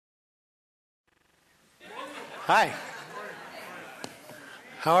Hi.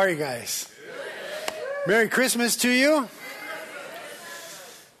 How are you guys? Merry Christmas to you.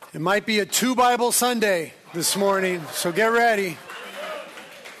 It might be a 2 Bible Sunday this morning, so get ready.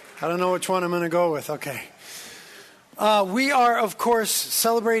 I don't know which one I'm going to go with. Okay. We are, of course,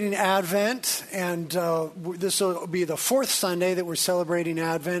 celebrating Advent, and this will be the 4th Sunday that we're celebrating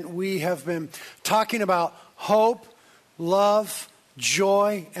Advent. We have been talking about hope, love,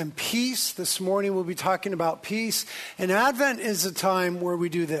 joy, and peace. This morning we'll be talking about peace. And Advent is a time where we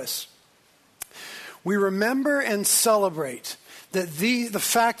do this. We remember and celebrate that the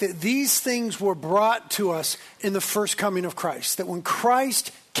fact that these things were brought to us in the first coming of Christ. That when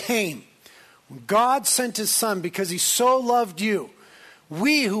Christ came, when God sent his Son because he so loved you,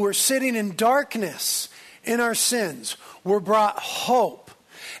 we who were sitting in darkness in our sins were brought hope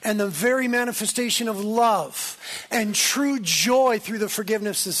and the very manifestation of love and true joy through the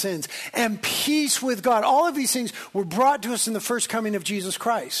forgiveness of sins and peace with God. All of these things were brought to us in the first coming of Jesus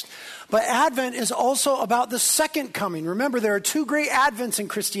Christ. But Advent is also about the second coming. Remember, there are 2 great Advents in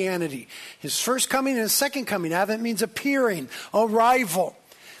Christianity. His first coming and his second coming. Advent means appearing, arrival.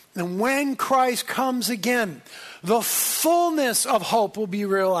 And when Christ comes again, the fullness of hope will be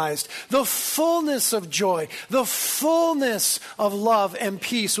realized. The fullness of joy, the fullness of love and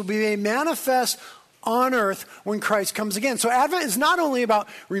peace will be made manifest on earth when Christ comes again. So Advent is not only about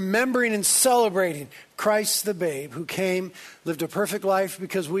remembering and celebrating Christ the babe who came, lived a perfect life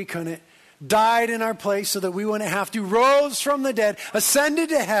because we couldn't, died in our place so that we wouldn't have to, rose from the dead, ascended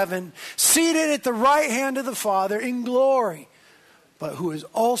to heaven, seated at the right hand of the Father in glory, but who is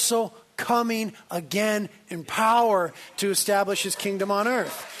also coming again in power to establish his kingdom on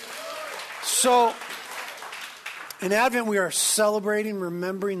earth. So, in Advent we are celebrating,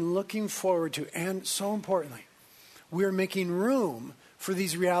 remembering, looking forward to, and so importantly, we are making room for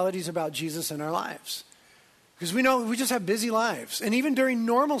these realities about Jesus in our lives. Because we know we just have busy lives. And even during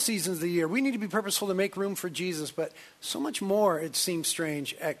normal seasons of the year, we need to be purposeful to make room for Jesus. But so much more, it seems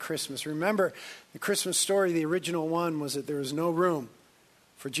strange at Christmas. Remember, the Christmas story, the original one, was that there was no room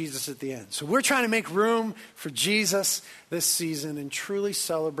for Jesus at the end. So we're trying to make room for Jesus this season and truly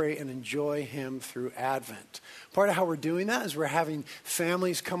celebrate and enjoy him through Advent. Part of how we're doing that is we're having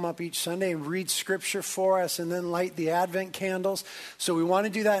families come up each Sunday and read scripture for us and then light the Advent candles. So we want to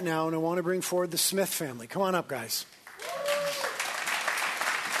do that now, and I want to bring forward the Smith family. Come on up, guys.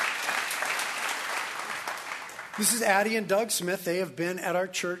 This is Addie and Doug Smith. They have been at our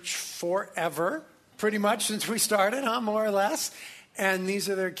church forever, pretty much since we started, more or less. And these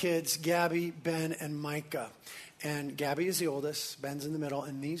are their kids, Gabby, Ben, and Micah. And Gabby is the oldest, Ben's in the middle,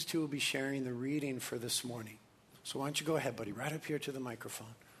 and these two will be sharing the reading for this morning. So why don't you go ahead, buddy, right up here to the microphone.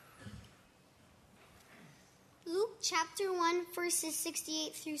 Luke chapter 1, verses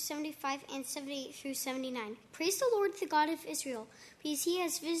 68 through 75 and 78 through 79. Praise the Lord, the God of Israel, because he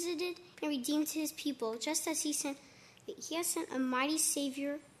has visited and redeemed his people, just as he has sent a mighty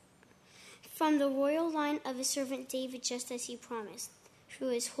Savior from the royal line of his servant David, just as he promised, through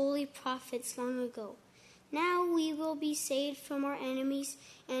his holy prophets long ago. Now we will be saved from our enemies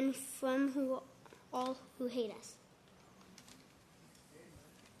and from all who hate us.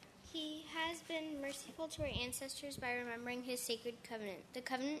 He has been merciful to our ancestors by remembering his sacred covenant, the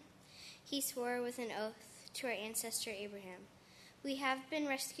covenant he swore with an oath to our ancestor Abraham. We have been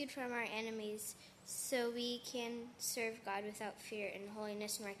rescued from our enemies, so we can serve God without fear in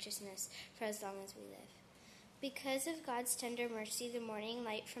holiness and righteousness for as long as we live. Because of God's tender mercy, the morning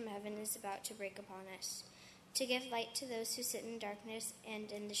light from heaven is about to break upon us, to give light to those who sit in darkness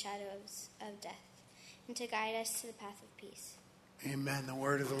and in the shadows of death, and to guide us to the path of peace. Amen. The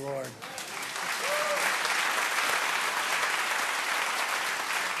word of the Lord.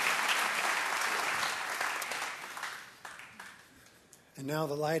 And now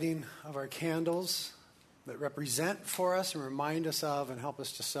the lighting of our candles that represent for us and remind us of and help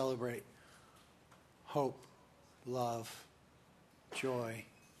us to celebrate hope, love, joy,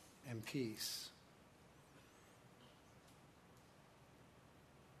 and peace.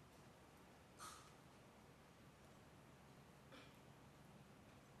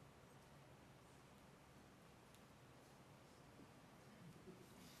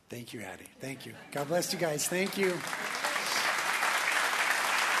 Thank you, Addie. Thank you. God bless you guys. Thank you.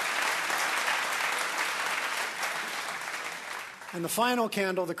 And the final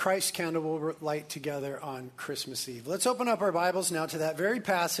candle, the Christ candle, we'll light together on Christmas Eve. Let's open up our Bibles now to that very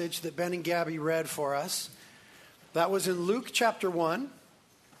passage that Ben and Gabby read for us. That was in Luke chapter 1.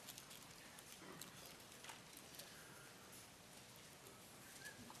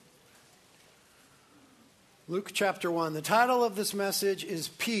 Luke chapter 1. The title of this message is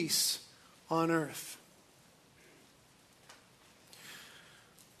Peace on Earth.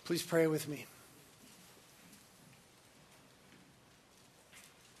 Please pray with me.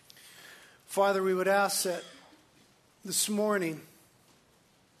 Father, we would ask that this morning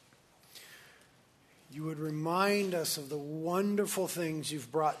you would remind us of the wonderful things you've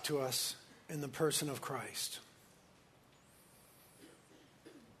brought to us in the person of Christ.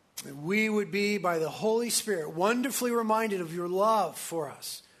 That we would be, by the Holy Spirit, wonderfully reminded of your love for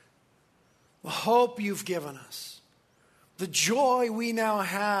us, the hope you've given us, the joy we now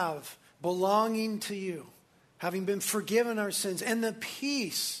have belonging to you, having been forgiven our sins, and the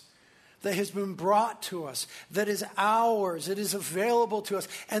peace that has been brought to us, that is ours, that is available to us,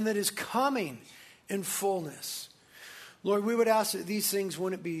 and that is coming in fullness. Lord, we would ask that these things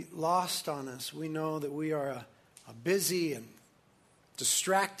wouldn't be lost on us. We know that we are a busy and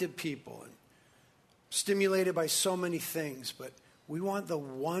distracted people and stimulated by so many things, but we want the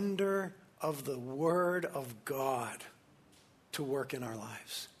wonder of the Word of God to work in our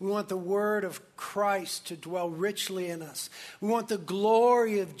lives. We want the Word of Christ to dwell richly in us. We want the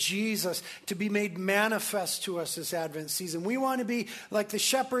glory of Jesus to be made manifest to us this Advent season. We want to be like the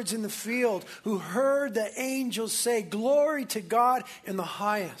shepherds in the field who heard the angels say, "Glory to God in the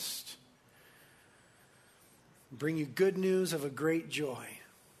highest." Bring you good news of a great joy.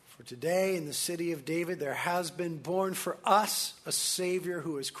 For today in the city of David there has been born for us a Savior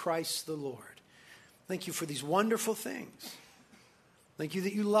who is Christ the Lord. Thank you for these wonderful things. Thank you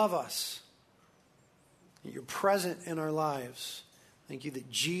that you love us, that you're present in our lives. Thank you that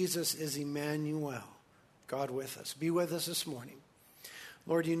Jesus is Emmanuel, God with us. Be with us this morning.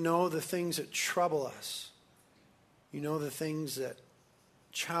 Lord, you know the things that trouble us. You know the things that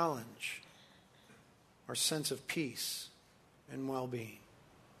challenge our sense of peace and well-being.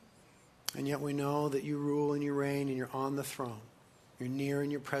 And yet we know that you rule and you reign and you're on the throne. You're near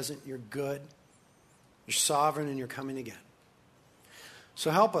and you're present. You're good. You're sovereign and you're coming again. So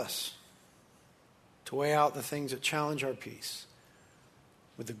help us to weigh out the things that challenge our peace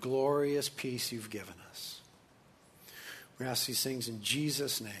with the glorious peace you've given us. We ask these things in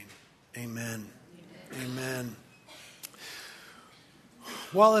Jesus' name. Amen. Amen.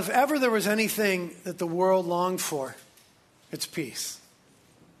 Well, if ever there was anything that the world longed for, it's peace.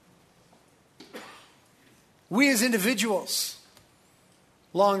 We as individuals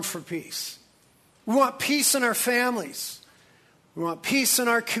long for peace. We want peace in our families. We want peace in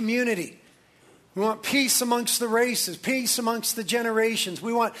our community. We want peace amongst the races, peace amongst the generations.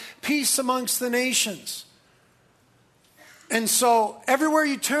 We want peace amongst the nations. And so everywhere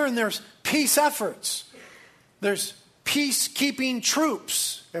you turn, there's peace efforts. There's peacekeeping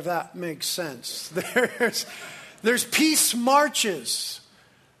troops, if that makes sense. There's peace marches.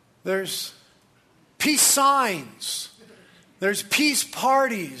 There's peace signs. There's peace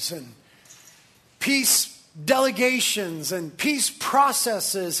parties and peace delegations and peace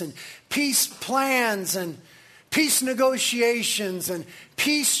processes and peace plans and peace negotiations and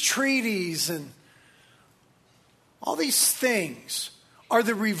peace treaties, and all these things are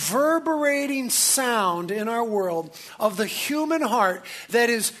the reverberating sound in our world of the human heart that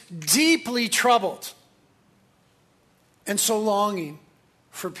is deeply troubled and so longing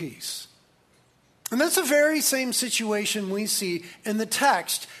for peace. And that's the very same situation we see in the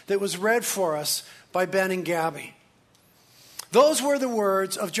text that was read for us by Ben and Gabby. Those were the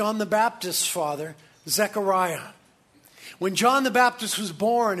words of John the Baptist's father, Zechariah. When John the Baptist was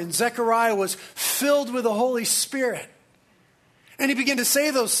born and Zechariah was filled with the Holy Spirit, and he began to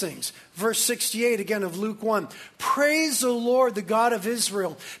say those things. Verse 68 again of Luke 1. Praise the Lord, the God of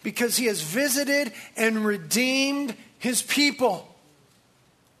Israel, because he has visited and redeemed his people.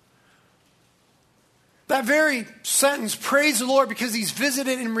 That very sentence, praise the Lord because he's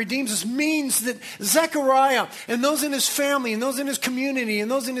visited and redeems us, means that Zechariah and those in his family and those in his community and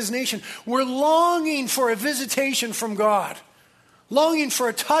those in his nation were longing for a visitation from God. Longing for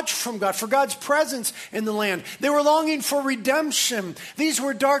a touch from God, for God's presence in the land. They were longing for redemption. These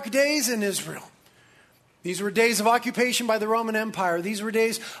were dark days in Israel. These were days of occupation by the Roman Empire. These were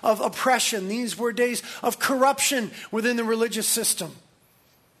days of oppression. These were days of corruption within the religious system.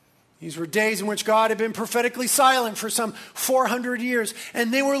 These were days in which God had been prophetically silent for some 400 years.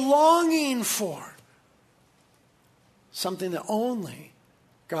 And they were longing for something that only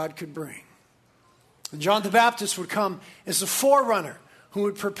God could bring. And John the Baptist would come as a forerunner who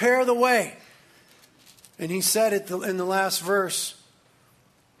would prepare the way. And he said it in the last verse.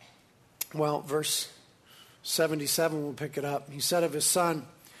 Well, verse 77, we'll pick it up. He said of his son,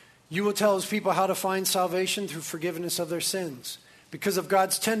 "You will tell his people how to find salvation through forgiveness of their sins. Because of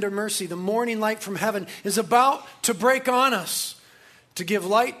God's tender mercy, the morning light from heaven is about to break on us to give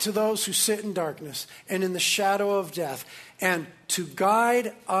light to those who sit in darkness and in the shadow of death, and to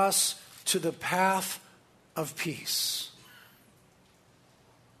guide us to the path of peace.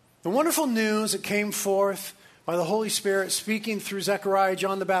 The wonderful news that came forth by the Holy Spirit speaking through Zechariah,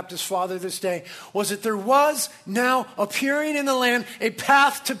 John the Baptist's father this day, was that there was now appearing in the land a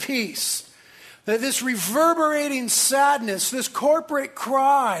path to peace. That this reverberating sadness, this corporate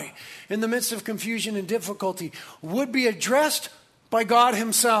cry in the midst of confusion and difficulty would be addressed by God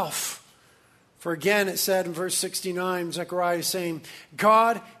himself. For again, it said in verse 69, Zechariah is saying,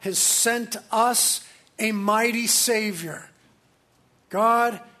 God has sent us a mighty Savior.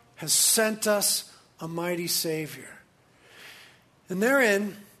 God has sent us a mighty Savior. And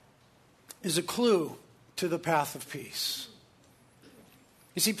therein is a clue to the path of peace.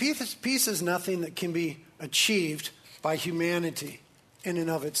 You see, peace is nothing that can be achieved by humanity in and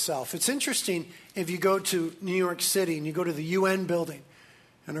of itself. It's interesting if you go to New York City and you go to the UN building,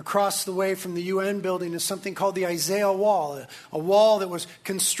 and across the way from the UN building is something called the Isaiah Wall, a wall that was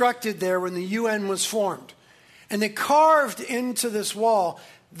constructed there when the UN was formed. And they carved into this wall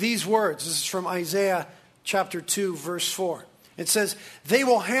these words. This is from Isaiah chapter 2, verse 4. It says, "They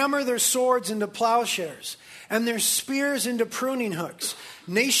will hammer their swords into plowshares and their spears into pruning hooks.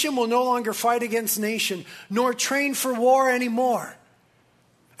 Nation will no longer fight against nation, nor train for war anymore."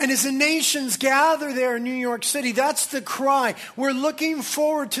 And as the nations gather there in New York City, that's the cry. We're looking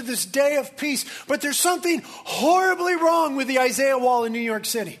forward to this day of peace. But there's something horribly wrong with the Isaiah Wall in New York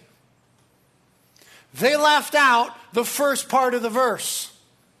City. They left out the first part of the verse,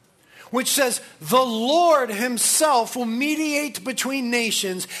 which says, the Lord himself will mediate between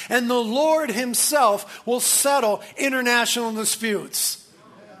nations, and the Lord himself will settle international disputes.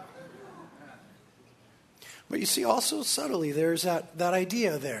 But you see, also subtly, there's that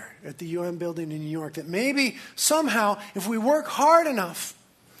idea there at the UN building in New York that maybe somehow, if we work hard enough,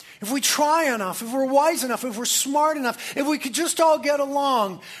 if we try enough, if we're wise enough, if we're smart enough, if we could just all get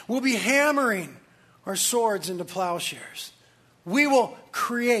along, we'll be hammering our swords into plowshares. We will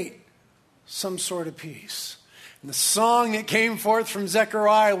create some sort of peace. And the song that came forth from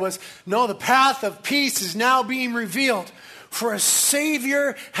Zechariah was, no, the path of peace is now being revealed, for a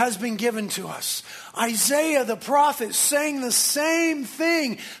Savior has been given to us. Isaiah the prophet sang the same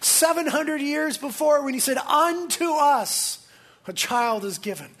thing 700 years before when he said, unto us a child is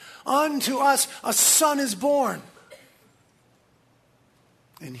given. Unto us a son is born.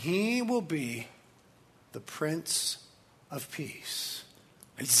 And he will be the Prince of Peace.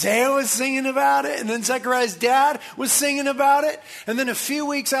 Isaiah was singing about it, and then Zechariah's dad was singing about it. And then a few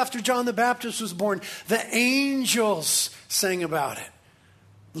weeks after John the Baptist was born, the angels sang about it.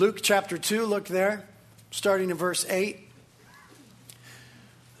 Luke chapter 2, look there, starting in verse 8.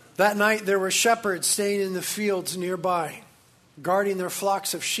 That night there were shepherds staying in the fields nearby, guarding their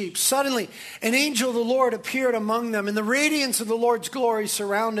flocks of sheep. Suddenly, an angel of the Lord appeared among them, and the radiance of the Lord's glory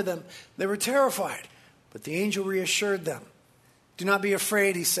surrounded them. They were terrified, but the angel reassured them. Do not be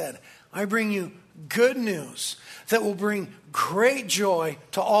afraid, he said. I bring you good news that will bring great joy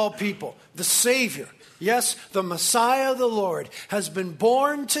to all people. The Savior, yes, the Messiah of the Lord, has been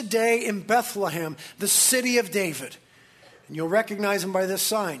born today in Bethlehem, the city of David. And you'll recognize him by this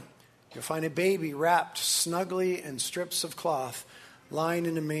sign. You'll find a baby wrapped snugly in strips of cloth, lying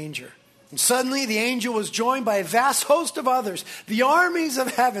in a manger. And suddenly the angel was joined by a vast host of others, the armies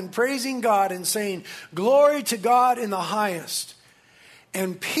of heaven, praising God and saying, glory to God in the highest,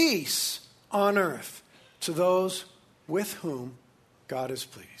 and peace on earth to those with whom God is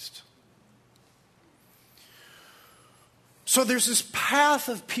pleased. So there's this path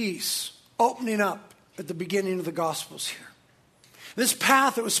of peace opening up at the beginning of the Gospels here. This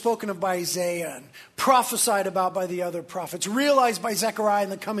path that was spoken of by Isaiah and prophesied about by the other prophets, realized by Zechariah in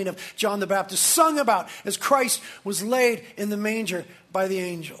the coming of John the Baptist, sung about as Christ was laid in the manger by the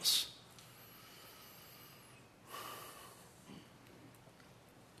angels.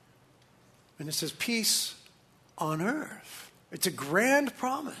 And it says peace on earth. It's a grand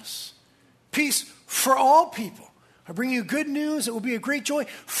promise. Peace for all people. I bring you good news. It will be a great joy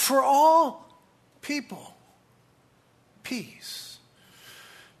for all people. Peace.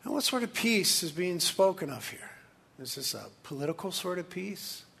 Now, what sort of peace is being spoken of here? Is this a political sort of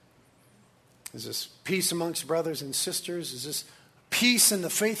peace? Is this peace amongst brothers and sisters? Is this peace in the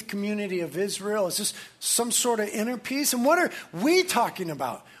faith community of Israel? Is this some sort of inner peace? And what are we talking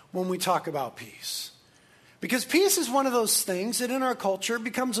about when we talk about peace? Because peace is one of those things that in our culture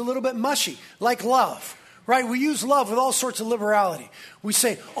becomes a little bit mushy, like love, right? We use love with all sorts of liberality. We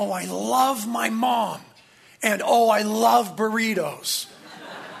say, oh, I love my mom, and oh, I love burritos.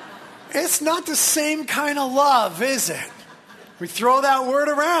 It's not the same kind of love, is it? We throw that word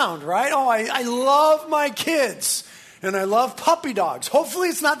around, right? Oh, I love my kids, and I love puppy dogs. Hopefully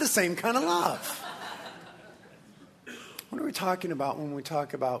it's not the same kind of love. What are we talking about when we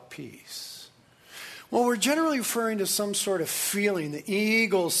talk about peace? Well, we're generally referring to some sort of feeling. The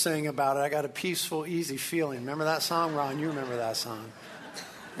Eagles sang about it. I got a peaceful, easy feeling. Remember that song, Ron? You remember that song.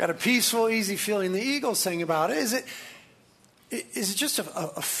 I got a peaceful, easy feeling. The Eagles sang about it. Is it just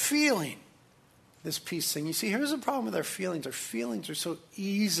a feeling, this peace thing? You see, here's the problem with our feelings. Our feelings are so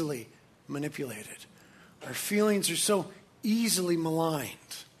easily manipulated. Our feelings are so easily maligned,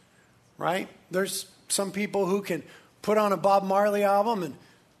 right? There's some people who can put on a Bob Marley album and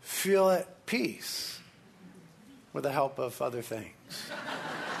feel at peace with the help of other things.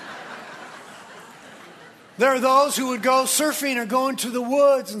 There are those who would go surfing or go into the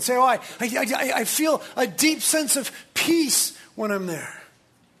woods and say, oh, I feel a deep sense of peace when I'm there.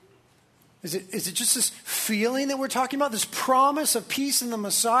 Is it just this feeling that we're talking about? This promise of peace in the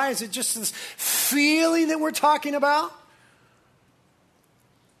Messiah? Is it just this feeling that we're talking about?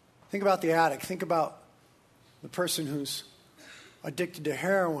 Think about the addict. Think about the person who's addicted to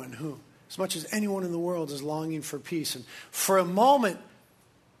heroin, who, as much as anyone in the world, is longing for peace. And for a moment,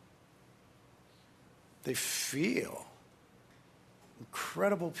 they feel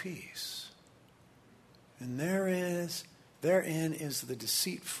incredible peace. And therein is the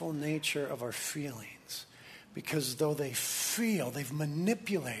deceitful nature of our feelings. Because though they feel, they've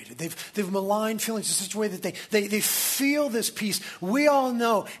manipulated, they've maligned feelings in such a way that they feel this peace. We all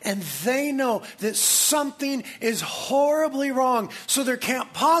know, and they know, that something is horribly wrong. So there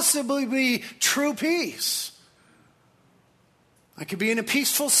can't possibly be true peace. I could be in a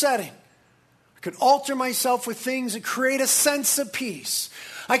peaceful setting. I could alter myself with things that create a sense of peace.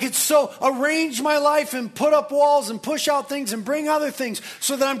 I could so arrange my life and put up walls and push out things and bring other things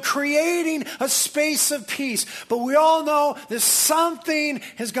so that I'm creating a space of peace. But we all know that something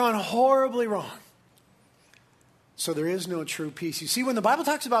has gone horribly wrong. So there is no true peace. You see, when the Bible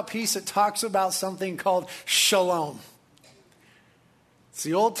talks about peace, it talks about something called shalom. It's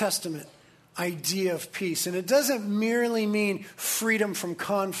the Old Testament idea of peace. And it doesn't merely mean freedom from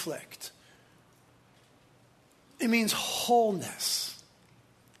conflict. It means wholeness.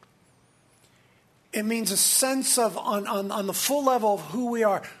 It means a sense of, on the full level of who we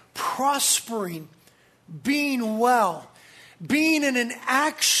are, prospering, being well, being in an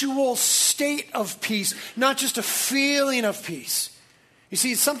actual state of peace, not just a feeling of peace. You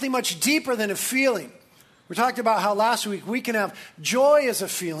see, it's something much deeper than a feeling. We talked about how last week we can have joy as a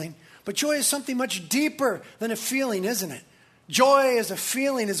feeling, but joy is something much deeper than a feeling, isn't it? Joy as a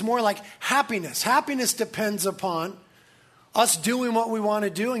feeling is more like happiness. Happiness depends upon us doing what we want to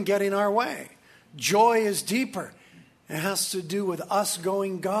do and getting our way. Joy is deeper. It has to do with us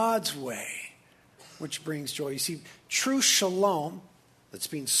going God's way, which brings joy. You see, true shalom that's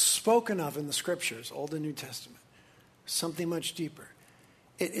being spoken of in the scriptures, Old and New Testament, something much deeper.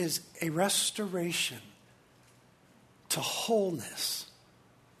 It is a restoration to wholeness,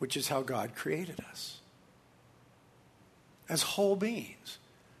 which is how God created us. As whole beings.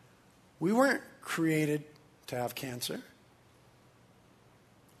 We weren't created to have cancer.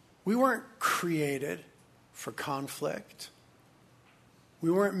 We weren't created for conflict. We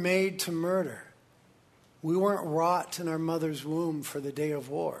weren't made to murder. We weren't wrought in our mother's womb for the day of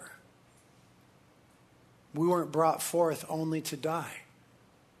war. We weren't brought forth only to die.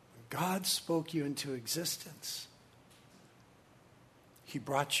 God spoke you into existence. He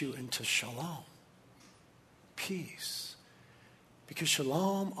brought you into shalom, peace. Because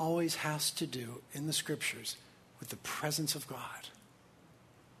shalom always has to do, in the scriptures, with the presence of God.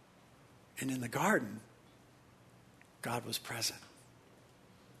 And in the garden, God was present.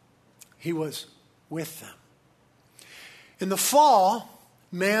 He was with them. In the fall,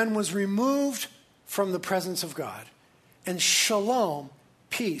 man was removed from the presence of God, and shalom,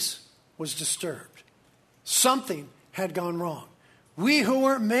 peace, was disturbed. Something had gone wrong. We who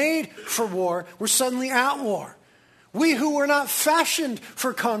weren't made for war were suddenly at war. We who were not fashioned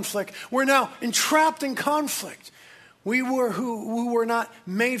for conflict were now entrapped in conflict. We who were not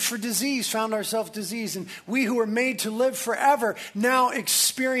made for disease found ourselves diseased. And we who were made to live forever now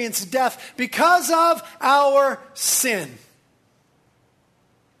experience death because of our sin.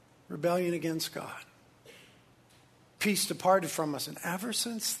 Rebellion against God. Peace departed from us. And ever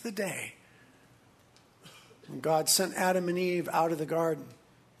since the day when God sent Adam and Eve out of the garden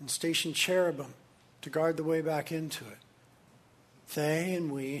and stationed cherubim to guard the way back into it, they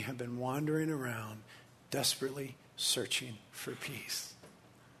and we have been wandering around desperately searching for peace.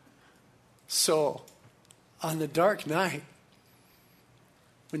 So, on the dark night,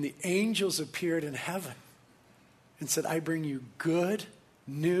 when the angels appeared in heaven and said, I bring you good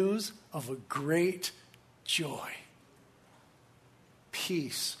news of a great joy.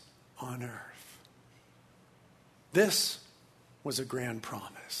 Peace on earth. This was a grand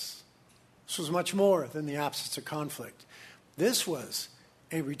promise. This was much more than the absence of conflict. This was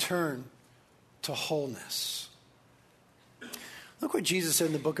a return to wholeness. Look what Jesus said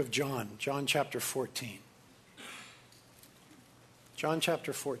in the book of John, John chapter 14. John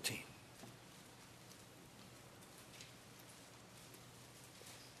chapter 14.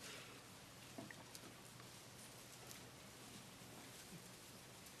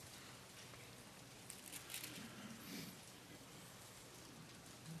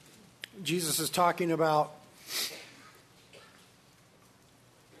 Jesus is talking about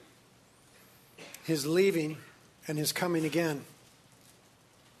his leaving and his coming again.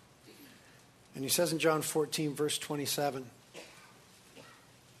 And he says in John 14, verse 27,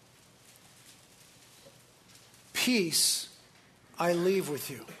 peace I leave with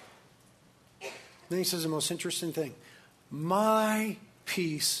you. Then he says the most interesting thing. My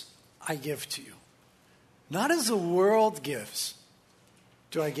peace I give to you. Not as the world gives,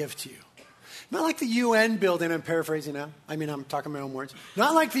 do I give to you. Not like the UN building, I'm paraphrasing now. I'm talking my own words.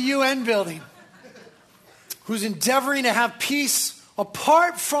 Not like the UN building, who's endeavoring to have peace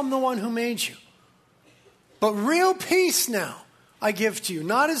apart from the one who made you. But real peace now I give to you,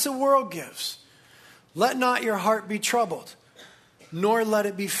 not as the world gives. Let not your heart be troubled, nor let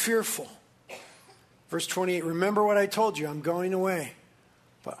it be fearful. Verse 28, remember what I told you, I'm going away,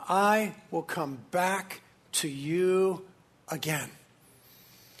 but I will come back to you again.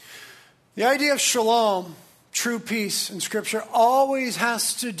 The idea of shalom, true peace in Scripture, always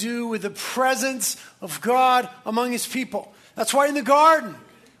has to do with the presence of God among his people. That's why in the garden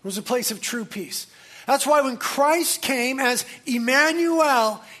it was a place of true peace. That's why when Christ came as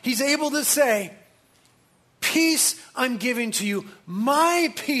Emmanuel, he's able to say, peace I'm giving to you,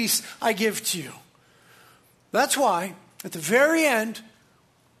 my peace I give to you. That's why at the very end,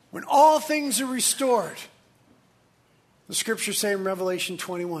 when all things are restored, the Scriptures say in Revelation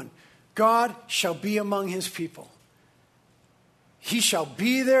 21, God shall be among his people. He shall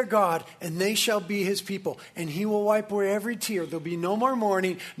be their God, and they shall be his people. And he will wipe away every tear. There'll be no more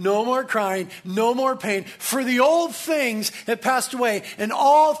mourning, no more crying, no more pain. For the old things have passed away, and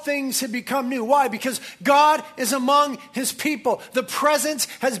all things have become new. Why? Because God is among his people. The presence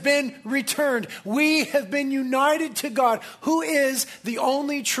has been returned. We have been united to God, who is the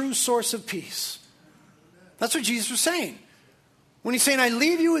only true source of peace. That's what Jesus was saying. When he's saying, I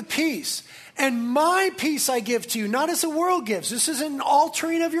leave you with peace, and my peace I give to you, not as the world gives. This isn't an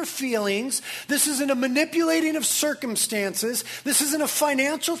altering of your feelings. This isn't a manipulating of circumstances. This isn't a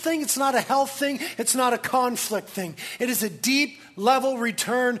financial thing. It's not a health thing. It's not a conflict thing. It is a deep level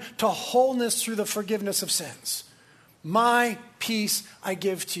return to wholeness through the forgiveness of sins. My peace I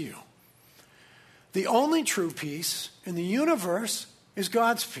give to you. The only true peace in the universe is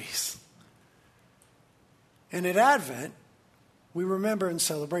God's peace. And at Advent, we remember and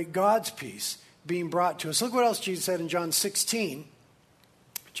celebrate God's peace being brought to us. Look what else Jesus said in John 16.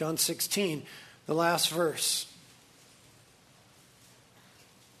 John 16, the last verse.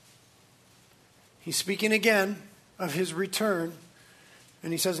 He's speaking again of his return.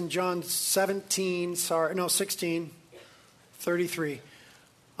 And he says in John 16, 33,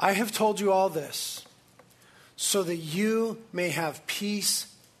 I have told you all this so that you may have peace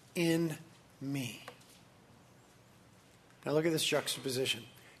in me. Now look at this juxtaposition.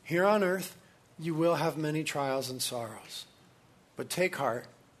 Here on earth, you will have many trials and sorrows. But take heart,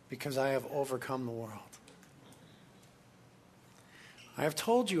 because I have overcome the world. I have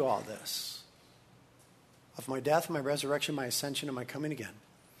told you all this, of my death, my resurrection, my ascension, and my coming again,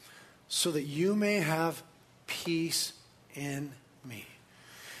 so that you may have peace in me.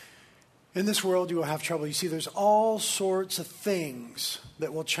 In this world, you will have trouble. You see, there's all sorts of things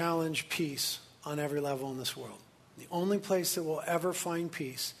that will challenge peace on every level in this world. The only place that we'll ever find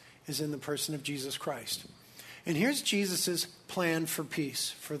peace is in the person of Jesus Christ. And here's Jesus' plan for peace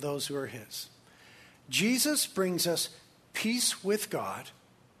for those who are his. Jesus brings us peace with God,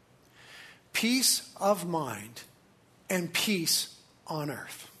 peace of mind, and peace on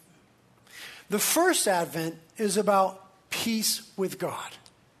earth. The first Advent is about peace with God.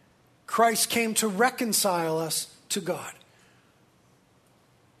 Christ came to reconcile us to God.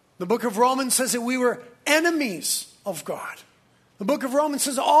 The book of Romans says that we were enemies of God. The book of Romans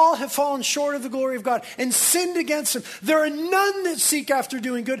says all have fallen short of the glory of God and sinned against him. There are none that seek after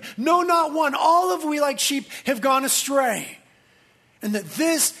doing good. No, not one. All of we like sheep have gone astray. And that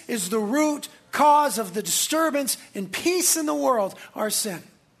this is the root cause of the disturbance and peace in the world, our sin.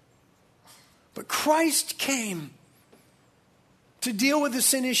 But Christ came to deal with the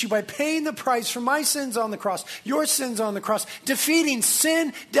sin issue by paying the price for my sins on the cross, your sins on the cross, defeating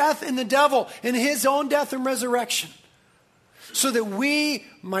sin, death, and the devil in his own death and resurrection, so that we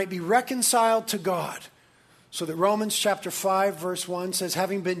might be reconciled to God. So that Romans chapter 5 verse 1 says,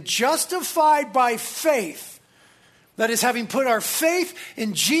 having been justified by faith, that is, having put our faith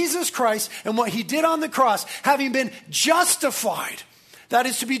in Jesus Christ and what he did on the cross, having been justified, that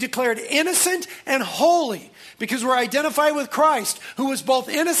is to be declared innocent and holy, because we're identified with Christ, who was both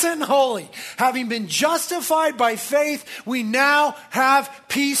innocent and holy. Having been justified by faith, we now have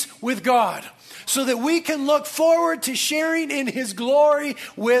peace with God, so that we can look forward to sharing in his glory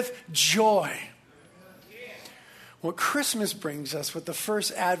with joy. What Christmas brings us, what the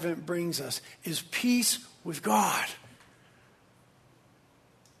first Advent brings us, is peace with God.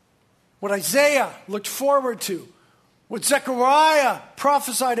 What Isaiah looked forward to, what Zechariah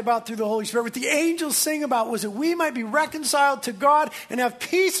prophesied about through the Holy Spirit, what the angels sing about, was that we might be reconciled to God and have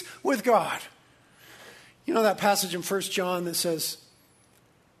peace with God. You know that passage in 1 John that says,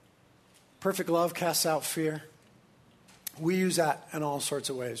 perfect love casts out fear? We use that in all sorts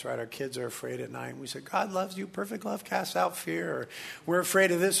of ways, right? Our kids are afraid at night. We say, God loves you. Perfect love casts out fear. Or we're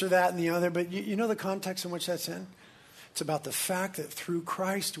afraid of this or that and the other. But you know the context in which that's in? It's about the fact that through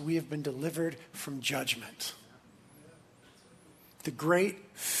Christ we have been delivered from judgment. The great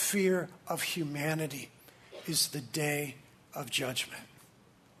fear of humanity is the day of judgment.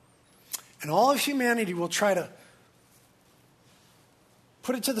 And all of humanity will try to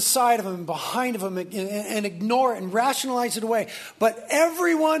put it to the side of them and behind of them and ignore it and rationalize it away. But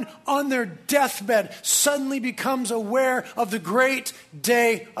everyone on their deathbed suddenly becomes aware of the great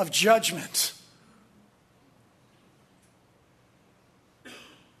day of judgment.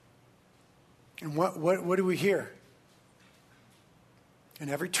 And what do we hear? In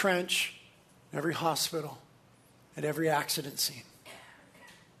every trench, every hospital, at every accident scene,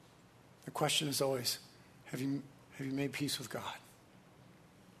 the question is always, have you made peace with God?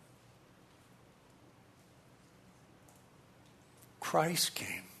 Christ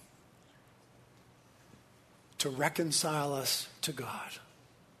came to reconcile us to God.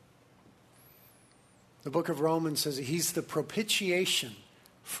 The book of Romans says that he's the propitiation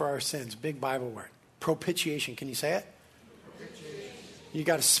for our sins. Big Bible word. Propitiation. Can you say it? You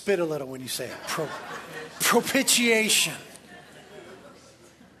got to spit a little when you say it. Propitiation.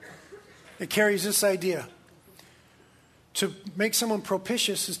 It carries this idea. To make someone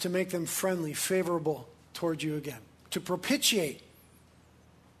propitious is to make them friendly, favorable toward you again. To propitiate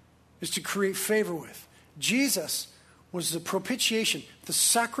is to create favor with. Jesus was the propitiation, the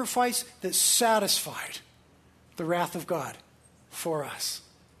sacrifice that satisfied the wrath of God for us.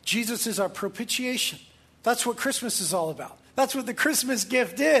 Jesus is our propitiation. That's what Christmas is all about. That's what the Christmas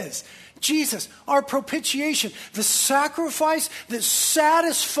gift is. Jesus, our propitiation, the sacrifice that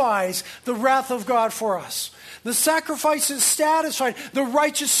satisfies the wrath of God for us. The sacrifice that satisfied the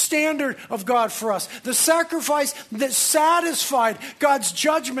righteous standard of God for us. The sacrifice that satisfied God's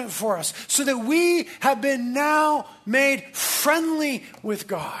judgment for us, so that we have been now made friendly with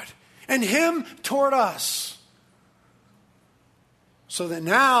God and him toward us. So that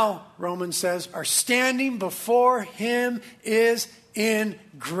now, Romans says, our standing before him is in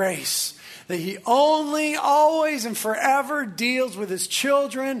grace. That he only, always, and forever deals with his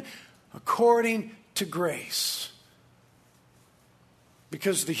children according to grace.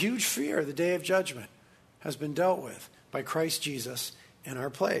 Because the huge fear of the day of judgment has been dealt with by Christ Jesus in our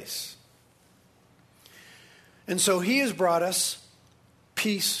place. And so he has brought us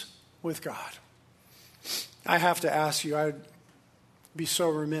peace with God. I have to ask you, I would be so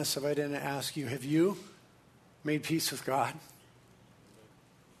remiss if I didn't ask you, have you made peace with God?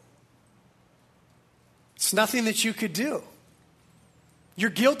 It's nothing that you could do. You're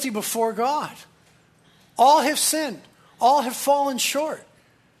guilty before God. All have sinned. All have fallen short.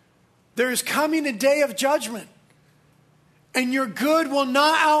 There is coming a day of judgment. And your good will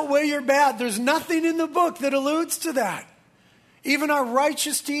not outweigh your bad. There's nothing in the book that alludes to that. Even our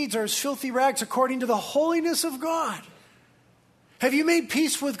righteous deeds are as filthy rags according to the holiness of God. Have you made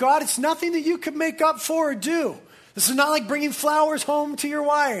peace with God? It's nothing that you could make up for or do. This is not like bringing flowers home to your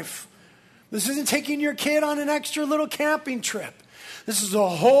wife. This isn't taking your kid on an extra little camping trip. This is the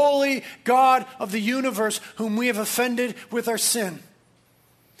holy God of the universe whom we have offended with our sin.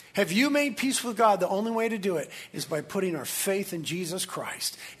 Have you made peace with God? The only way to do it is by putting our faith in Jesus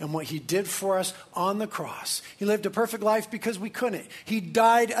Christ and what he did for us on the cross. He lived a perfect life because we couldn't. He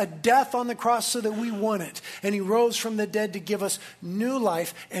died a death on the cross so that we wouldn't. And he rose from the dead to give us new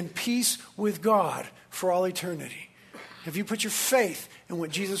life and peace with God for all eternity. Have you put your faith in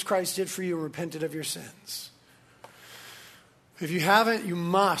what Jesus Christ did for you and repented of your sins? If you haven't, you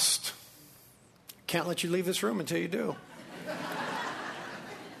must. Can't let you leave this room until you do.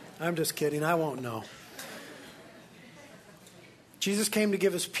 I'm just kidding. I won't know. Jesus came to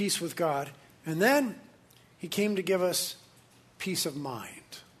give us peace with God, and then he came to give us peace of mind.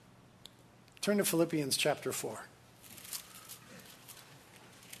 Turn to Philippians chapter 4.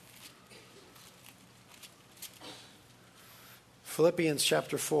 Philippians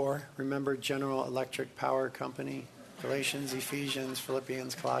chapter 4. Remember General Electric Power Company? Galatians, Ephesians,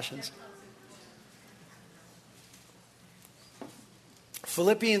 Philippians, Colossians.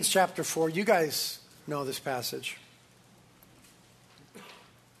 Philippians chapter 4. You guys know this passage.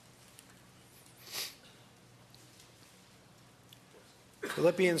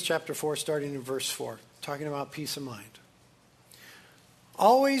 Philippians chapter 4, starting in verse 4, talking about peace of mind.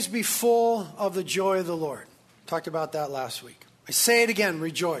 Always be full of the joy of the Lord. Talked about that last week. I say it again,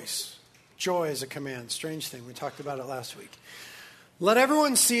 rejoice. Joy is a command. Strange thing. We talked about it last week. Let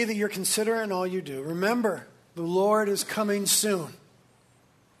everyone see that you're considerate in all you do. Remember, the Lord is coming soon.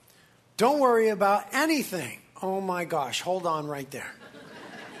 Don't worry about anything. Oh my gosh, hold on right there.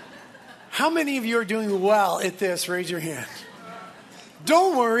 How many of you are doing well at this? Raise your hand.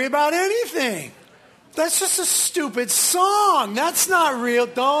 Don't worry about anything. That's just a stupid song. That's not real.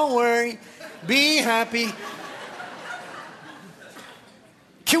 Don't worry. Be happy.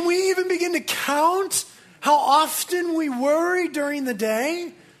 Can we even begin to count how often we worry during the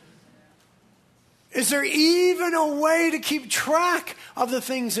day? Is there even a way to keep track of the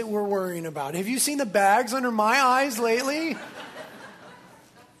things that we're worrying about? Have you seen the bags under my eyes lately?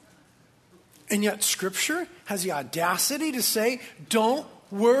 And yet Scripture has the audacity to say, don't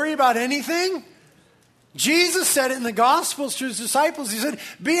worry about anything. Jesus said it in the Gospels to his disciples. He said,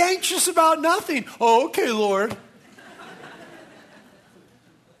 be anxious about nothing. Oh, okay, Lord.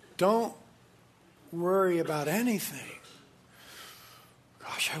 Don't worry about anything.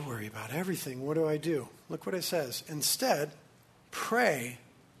 Gosh, I worry about everything. What do? Look what it says. Instead, pray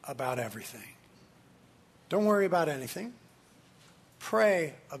about everything. Don't worry about anything.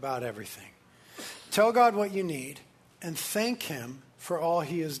 Pray about everything. Tell God what you need and thank him for all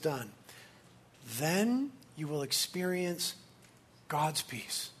he has done. Then you will experience God's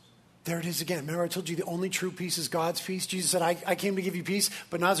peace. There it is again. Remember I told you the only true peace is God's peace? Jesus said, I came to give you peace,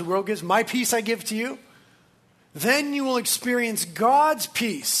 but not as the world gives. My peace I give to you. Then you will experience God's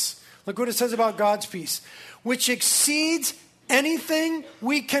peace. Look what it says about God's peace, which exceeds anything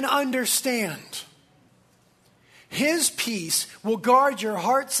we can understand. His peace will guard your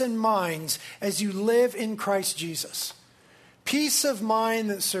hearts and minds as you live in Christ Jesus. Peace of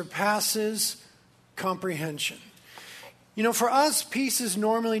mind that surpasses comprehension. You know, for us, peace is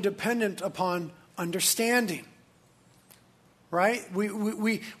normally dependent upon understanding. Right?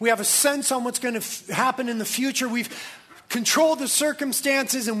 We have a sense on what's going to happen in the future. We've controlled the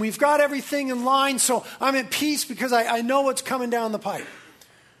circumstances and we've got everything in line. So I'm at peace because I know what's coming down the pipe.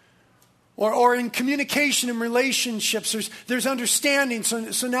 Or in communication and relationships, there's understanding.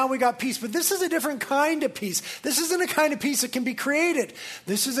 So now we got peace. But this is a different kind of peace. This isn't a kind of peace that can be created.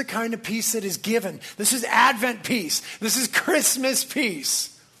 This is a kind of peace that is given. This is Advent peace. This is Christmas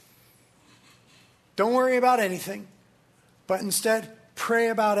peace. Don't worry about anything, but instead pray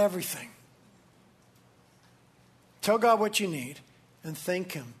about everything. Tell God what you need and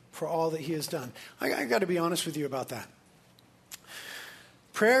thank him for all that he has done. I got to be honest with you about that.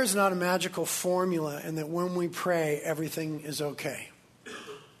 Prayer is not a magical formula and that when we pray, everything is okay.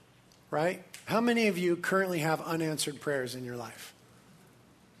 Right? How many of you currently have unanswered prayers in your life?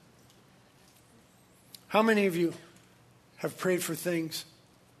 How many of you have prayed for things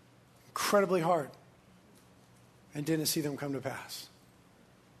incredibly hard and didn't see them come to pass?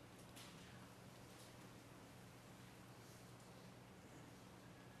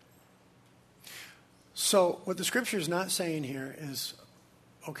 So what the scripture is not saying here is,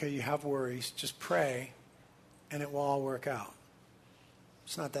 okay, you have worries, just pray, and it will all work out.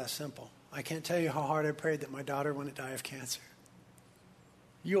 It's not that simple. I can't tell you how hard I prayed that my daughter wouldn't die of cancer.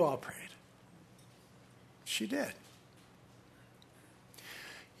 You all prayed. She did.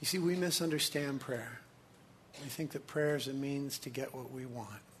 You see, we misunderstand prayer. We think that prayer is a means to get what we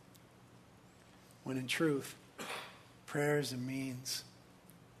want. When in truth, prayer is a means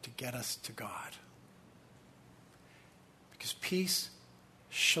to get us to God. Because peace,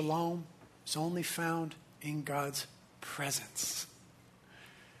 shalom, is only found in God's presence.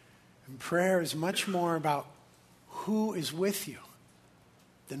 And prayer is much more about who is with you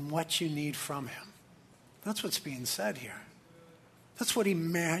than what you need from him. That's what's being said here. That's what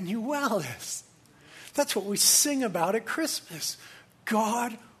Emmanuel is. That's what we sing about at Christmas.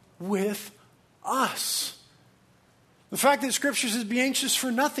 God with us. The fact that Scripture says be anxious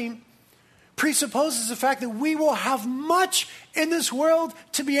for nothing presupposes the fact that we will have much in this world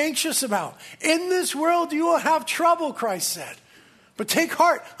to be anxious about. In this world you will have trouble, Christ said. But take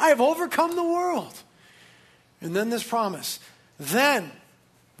heart, I have overcome the world. And then this promise, then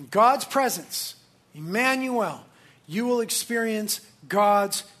in God's presence, Emmanuel, you will experience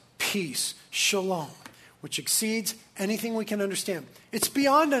God's peace, shalom, which exceeds anything we can understand. It's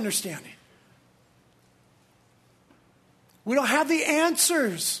beyond understanding. We don't have the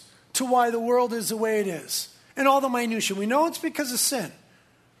answers to why the world is the way it is and all the minutiae. We know it's because of sin.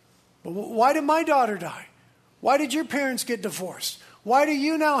 But why did my daughter die? Why did your parents get divorced? Why do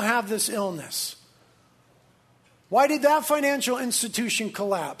you now have this illness? Why did that financial institution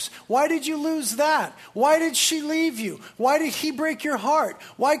collapse? Why did you lose that? Why did she leave you? Why did he break your heart?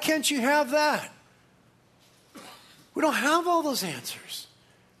 Why can't you have that? We don't have all those answers.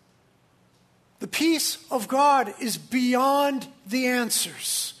 The peace of God is beyond the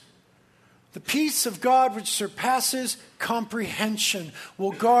answers. The peace of God which surpasses comprehension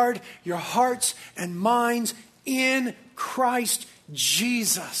will guard your hearts and minds in Christ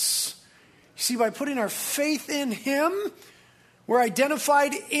Jesus. You see, by putting our faith in Him, we're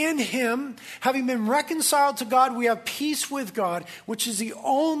identified in Him. Having been reconciled to God, we have peace with God, which is the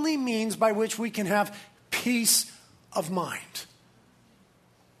only means by which we can have peace of mind.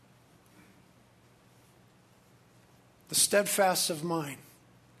 The steadfast of mind,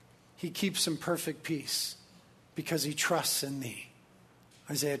 he keeps in perfect peace because he trusts in thee.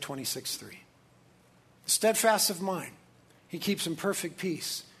 Isaiah 26:3. The steadfast of mind, he keeps in perfect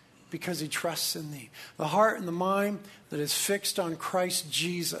peace because he trusts in thee. The heart and the mind that is fixed on Christ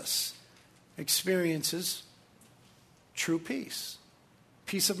Jesus experiences true peace.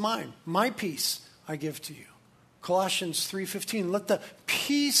 Peace of mind. My peace I give to you. Colossians 3:15. Let the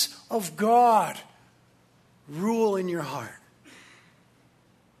peace of God rule in your heart.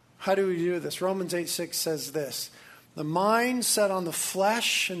 How do we do this? Romans 8:6 says this. The mind set on the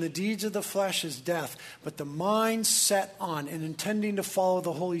flesh and the deeds of the flesh is death, but the mind set on and intending to follow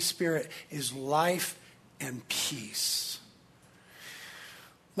the Holy Spirit is life and peace.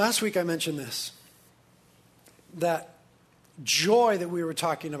 Last week I mentioned this, that joy that we were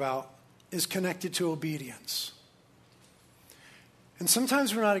talking about is connected to obedience. And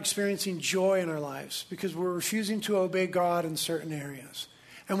sometimes we're not experiencing joy in our lives because we're refusing to obey God in certain areas.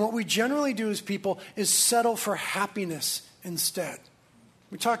 And what we generally do as people is settle for happiness instead.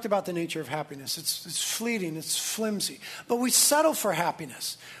 We talked about the nature of happiness. It's fleeting, it's flimsy. But we settle for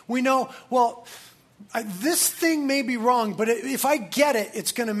happiness. We know, well, this thing may be wrong, but if I get it,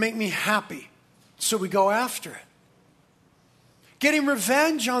 it's going to make me happy. So we go after it. Getting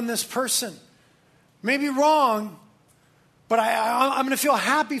revenge on this person may be wrong, but I'm going to feel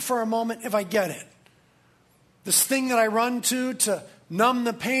happy for a moment if I get it. This thing that I run to numb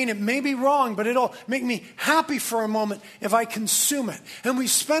the pain, it may be wrong, but it'll make me happy for a moment if I consume it. And we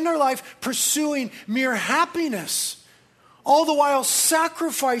spend our life pursuing mere happiness, all the while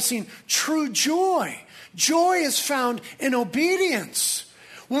sacrificing true joy. Joy is found in obedience.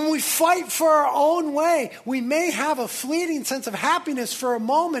 When we fight for our own way, we may have a fleeting sense of happiness for a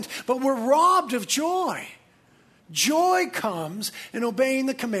moment, but we're robbed of joy. Joy comes in obeying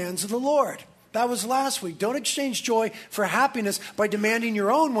the commands of the Lord. That was last week. Don't exchange joy for happiness by demanding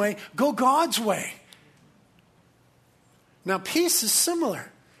your own way. Go God's way. Now, peace is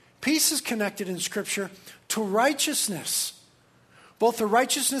similar. Peace is connected in Scripture to righteousness. Both the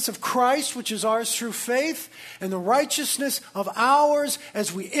righteousness of Christ, which is ours through faith, and the righteousness of ours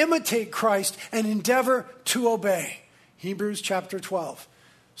as we imitate Christ and endeavor to obey. Hebrews chapter 12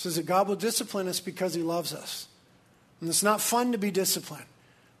 says that God will discipline us because he loves us. And it's not fun to be disciplined.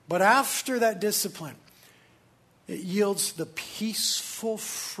 But after that discipline, it yields the peaceful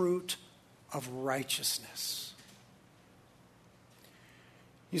fruit of righteousness.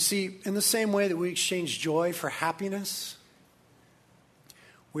 You see, in the same way that we exchange joy for happiness,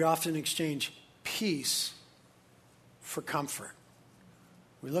 we often exchange peace for comfort.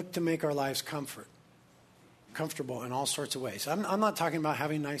 We look to make our lives comfortable in all sorts of ways. I'm not talking about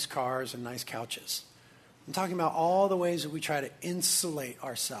having nice cars and nice couches. I'm talking about all the ways that we try to insulate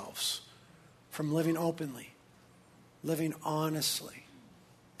ourselves from living openly, living honestly,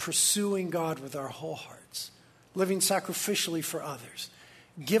 pursuing God with our whole hearts, living sacrificially for others,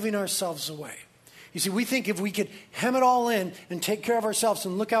 giving ourselves away. You see, we think if we could hem it all in and take care of ourselves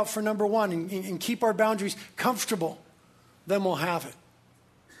and look out for number one and keep our boundaries comfortable, then we'll have it.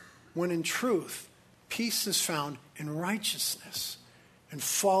 When in truth, peace is found in righteousness. and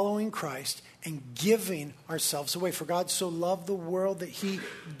following Christ and giving ourselves away. For God so loved the world that he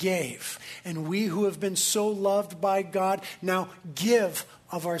gave. And we who have been so loved by God now give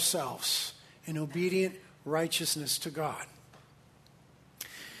of ourselves in obedient righteousness to God.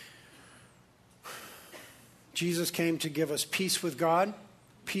 Jesus came to give us peace with God,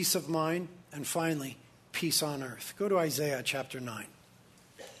 peace of mind, and finally, peace on earth. Go to Isaiah chapter 9.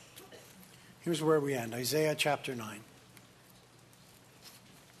 Here's where we end. Isaiah chapter 9.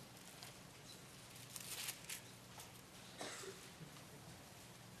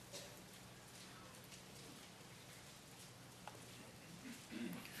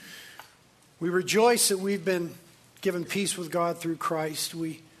 We rejoice that we've been given peace with God through Christ.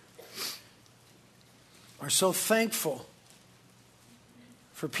 We are so thankful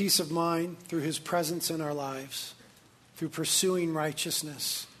for peace of mind through his presence in our lives, through pursuing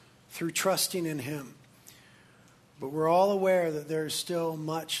righteousness, through trusting in him. But we're all aware that there's still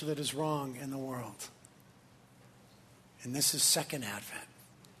much that is wrong in the world. And this is Second Advent.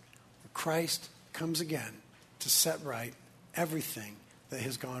 Christ comes again to set right everything that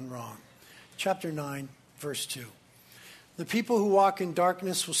has gone wrong. Chapter 9, verse 2. The people who walk in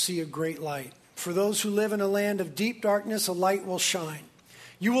darkness will see a great light. For those who live in a land of deep darkness, a light will shine.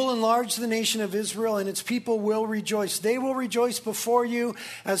 You will enlarge the nation of Israel, and its people will rejoice. They will rejoice before you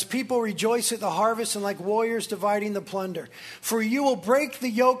as people rejoice at the harvest and like warriors dividing the plunder. For you will break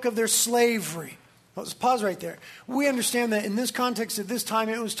the yoke of their slavery. Let's pause right there. We understand that in this context at this time,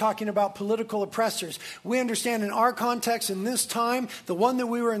 it was talking about political oppressors. We understand in our context in this time, the one that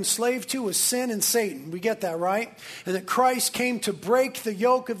we were enslaved to was sin and Satan. We get that, right? And that Christ came to break the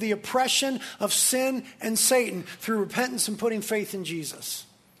yoke of the oppression of sin and Satan through repentance and putting faith in Jesus.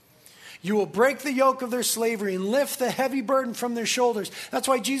 You will break the yoke of their slavery and lift the heavy burden from their shoulders. That's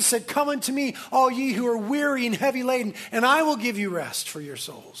why Jesus said, "Come unto me, all ye who are weary and heavy laden, and I will give you rest for your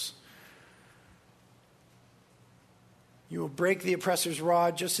souls." You will break the oppressor's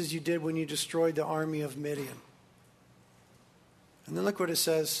rod just as you did when you destroyed the army of Midian. And then look what it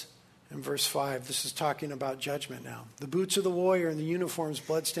says in verse 5. This is talking about judgment now. The boots of the warrior and the uniforms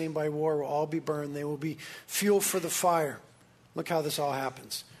bloodstained by war will all be burned. They will be fuel for the fire. Look how this all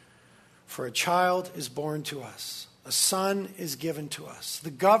happens. For a child is born to us. A son is given to us.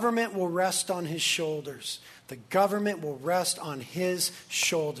 The government will rest on his shoulders. The government will rest on his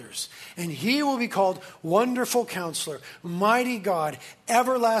shoulders. And he will be called Wonderful Counselor, Mighty God,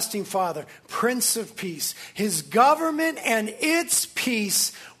 Everlasting Father, Prince of Peace. His government and its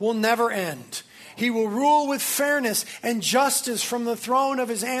peace will never end. He will rule with fairness and justice from the throne of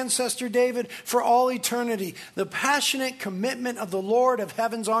his ancestor David for all eternity. The passionate commitment of the Lord of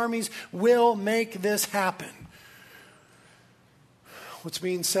heaven's armies will make this happen. What's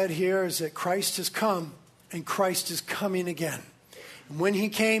being said here is that Christ has come and Christ is coming again. And when he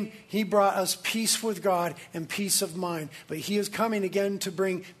came, he brought us peace with God and peace of mind. But he is coming again to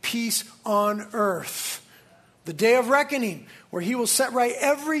bring peace on earth. The day of reckoning, where he will set right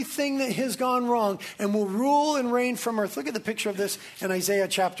everything that has gone wrong and will rule and reign from earth. Look at the picture of this in Isaiah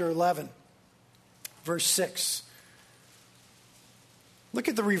chapter 11, verse 6. Look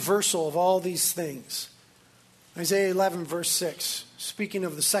at the reversal of all these things. Isaiah 11, verse 6, speaking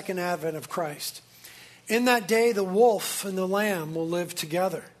of the second advent of Christ. In that day, the wolf and the lamb will live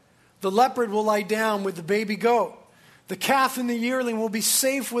together. The leopard will lie down with the baby goat. The calf and the yearling will be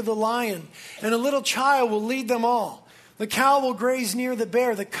safe with the lion, and a little child will lead them all. The cow will graze near the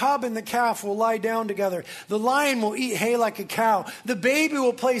bear. The cub and the calf will lie down together. The lion will eat hay like a cow. The baby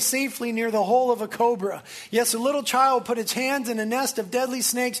will play safely near the hole of a cobra. Yes, a little child will put its hands in a nest of deadly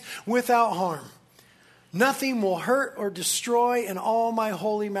snakes without harm. Nothing will hurt or destroy in all my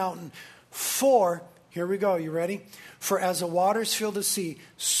holy mountain. For, here we go, you ready? For as the waters fill the sea,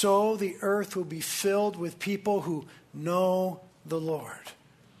 so the earth will be filled with people who know the Lord.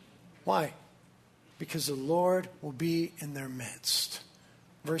 Why? Because the Lord will be in their midst.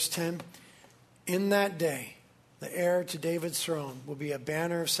 Verse 10, in that day, the heir to David's throne will be a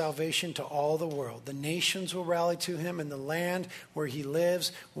banner of salvation to all the world. The nations will rally to him, and the land where he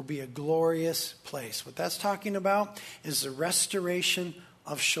lives will be a glorious place. What that's talking about is the restoration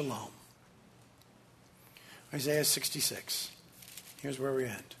of shalom. Isaiah 66. Here's where we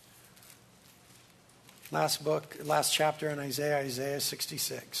end. Last chapter in Isaiah, Isaiah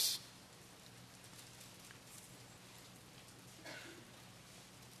 66.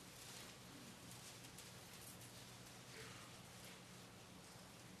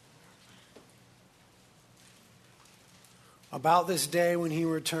 About this day when he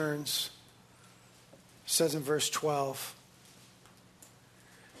returns, it says in verse 12,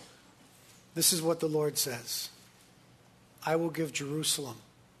 this is what the Lord says. I will give Jerusalem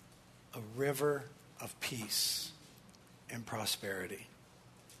a river of peace and prosperity.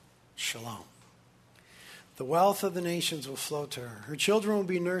 Shalom. The wealth of the nations will flow to her. Her children will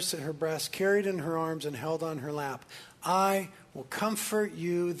be nursed at her breast, carried in her arms, and held on her lap. I will comfort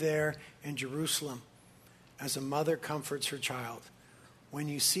you there in Jerusalem as a mother comforts her child. When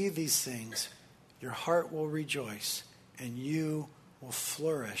you see these things, your heart will rejoice, and you will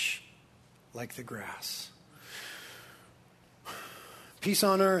flourish like the grass. Peace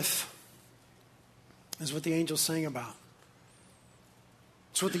on earth is what the angels sing about.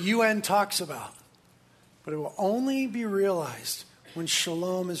 It's what the UN talks about. But it will only be realized when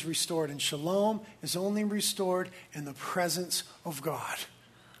shalom is restored. And shalom is only restored in the presence of God,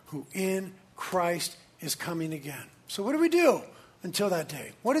 who in Christ is coming again. So what do we do until that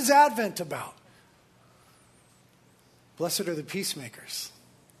day? What is Advent about? Blessed are the peacemakers.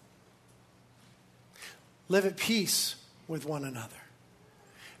 Live at peace with one another.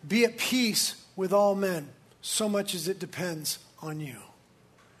 Be at peace with all men, so much as it depends on you.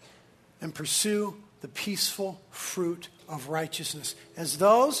 And pursue the peaceful fruit of righteousness as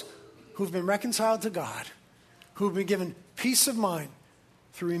those who've been reconciled to God, who've been given peace of mind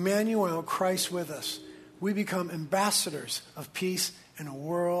through Emmanuel, Christ with us. We become ambassadors of peace in a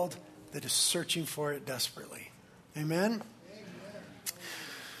world that is searching for it desperately. Amen? Amen.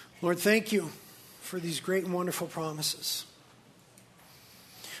 Lord, thank you for these great and wonderful promises.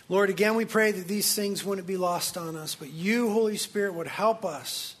 Lord, again, we pray that these things wouldn't be lost on us, but you, Holy Spirit, would help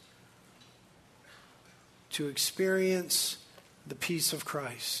us to experience the peace of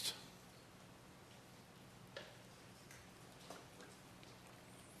Christ.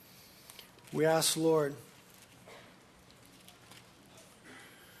 We ask, Lord,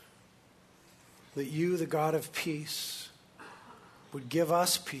 that you, the God of peace, would give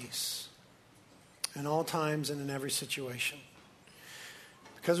us peace in all times and in every situation.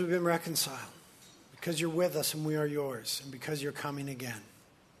 Because we've been reconciled, because you're with us and we are yours, and because you're coming again.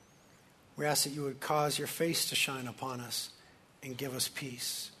 We ask that you would cause your face to shine upon us and give us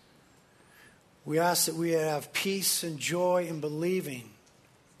peace. We ask that we have peace and joy in believing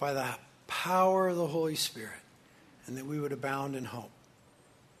by the power of the Holy Spirit, and that we would abound in hope.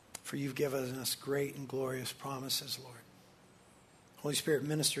 For you've given us great and glorious promises, Lord. Holy Spirit,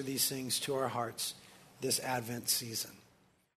 minister these things to our hearts this Advent season.